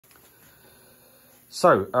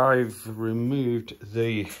So I've removed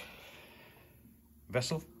the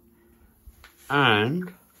vessel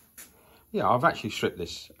and yeah, I've actually stripped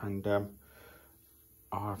this, and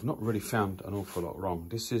I've not really found an awful lot wrong.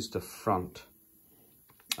 This is the front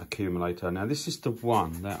accumulator. Now this is the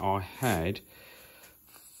one that I had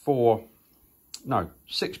for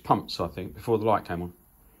 6 pumps, I think, before the light came on.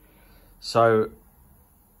 So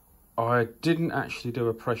I didn't actually do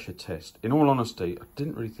a pressure test. In all honesty, I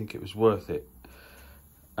didn't really think it was worth it.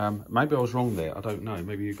 Maybe I was wrong there, I don't know.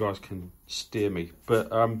 Maybe you guys can steer me.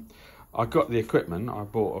 But I got the equipment. I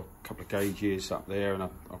bought a couple of gauges up there, and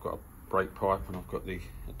I've got a brake pipe, and I've got the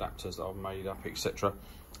adapters that I've made up, etc.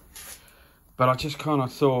 But I just kind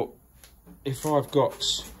of thought, if I've got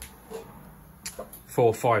 4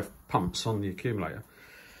 or 5 pumps on the accumulator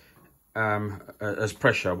as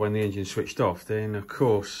pressure when the engine's switched off, then of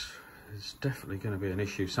course there's definitely going to be an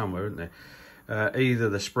issue somewhere, isn't there? Either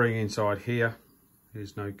the spring inside here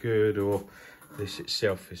is no good, or this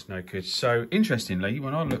itself is no good. So interestingly,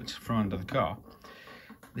 when I looked from under the car,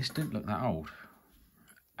 this didn't look that old,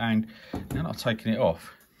 and now that I've taken it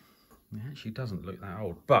off, it actually doesn't look that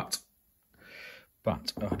old. But I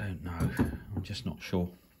don't know, I'm just not sure.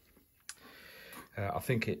 I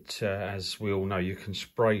think it, as we all know, you can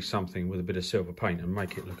spray something with a bit of silver paint and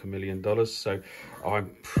make it look $1 million. So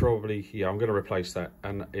I'm probably, I'm going to replace that.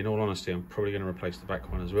 And in all honesty, I'm probably going to replace the back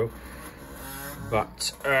one as well.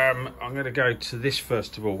 But I'm going to go to this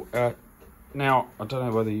first of all. Now, I don't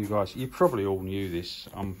know whether you probably all knew this.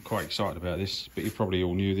 I'm quite excited about this, but you probably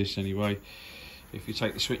all knew this anyway. If you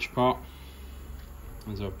take the switch apart,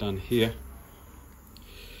 as I've done here,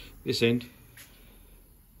 this end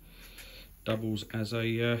doubles as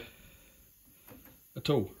a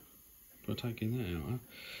tool for taking that out,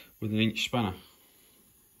 with an inch spanner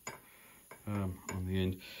on the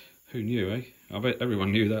end. Who knew, eh? I bet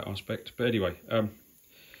everyone knew that, I expect. But anyway,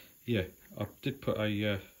 yeah, I did put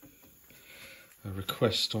a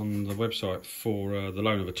request on the website for the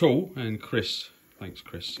loan of a tool, and Chris, thanks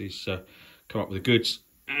Chris, he's come up with the goods,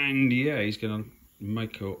 and yeah, he's going to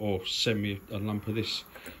make or send me a lump of this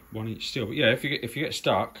 1-inch steel. But yeah, if you get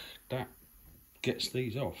stuck, that gets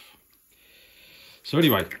these off. So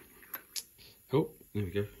anyway, oh, there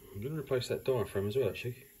we go. I'm going to replace that diaphragm as well,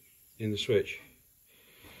 actually, in the switch,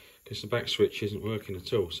 because the back switch isn't working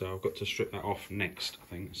at all. So I've got to strip that off next, I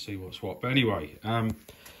think, and see what's what. But anyway,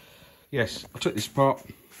 yes, I took this apart,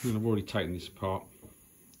 and I've already taken this apart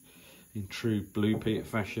in true Blue Peter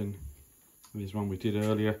fashion. There's one we did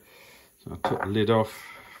earlier. So I took the lid off,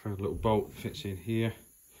 found a little bolt that fits in here,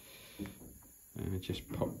 and I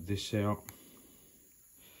just popped this out.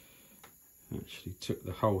 Actually took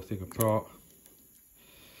the whole thing apart.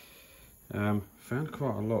 Found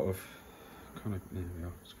quite a lot of there we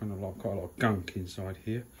are. It's kind of like quite a lot of gunk inside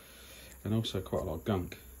here, and also quite a lot of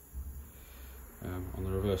gunk on the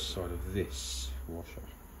reverse side of this washer.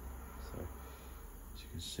 So as you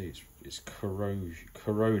can see, it's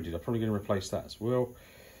corroded. I'm probably going to replace that as well.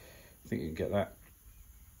 I think you can get that.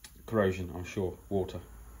 Corrosion, I'm sure. Water.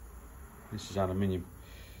 This is aluminium.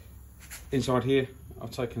 Inside here, I've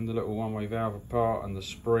taken the little one-way valve apart and the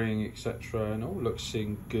spring, etc., and all looks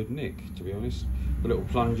in good nick, to be honest. The little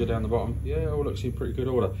plunger down the bottom, yeah, all looks in pretty good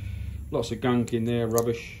order. Lots of gunk in there,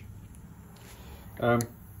 rubbish.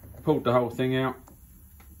 Pulled the whole thing out.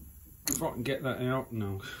 If I can get that out, no,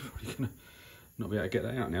 I'm probably gonna not be able to get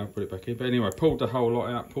that out now. Put it back in. But anyway, pulled the whole lot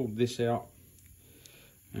out. Pulled this out,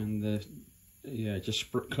 and yeah,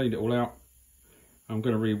 just cleaned it all out. I'm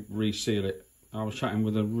going to reseal it. I was chatting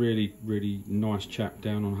with a really nice chap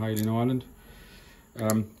down on Hayling Island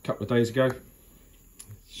a couple of days ago.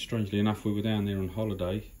 Strangely enough, we were down there on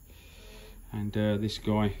holiday, and this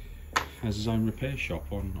guy has his own repair shop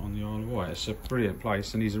on the Isle of Wight. It's a brilliant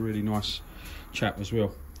place, and he's a really nice chap as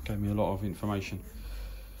well. Gave me a lot of information.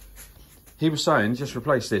 He was saying, just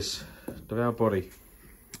replace this, the valve body.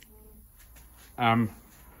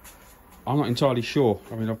 I'm not entirely sure.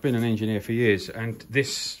 I mean, I've been an engineer for years, and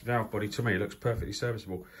this valve body to me looks perfectly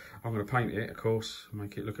serviceable. I'm going to paint it, of course,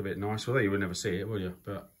 make it look a bit nice. Although you will never see it, will you?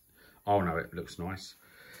 But I'll know it looks nice.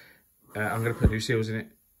 I'm going to put new seals in it,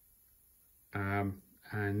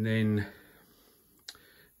 and then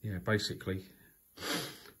yeah, basically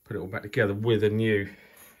put it all back together with a new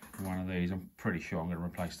one of these. I'm pretty sure I'm going to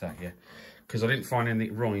replace that here, because I didn't find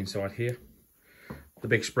anything wrong inside here. The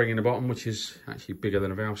big spring in the bottom, which is actually bigger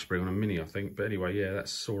than a valve spring on a Mini, I think. But anyway, yeah,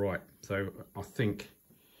 that's all right. So I think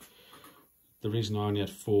the reason I only had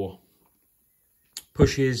 4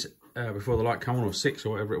 pushes before the light came on, or 6 or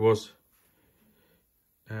whatever it was,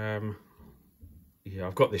 yeah,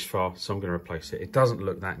 I've got this far, so I'm going to replace it. It doesn't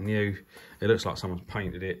look that new. It looks like someone's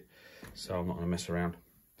painted it. so I'm not going to mess around.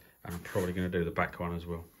 And I'm probably going to do the back one as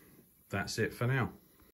well. That's it for now.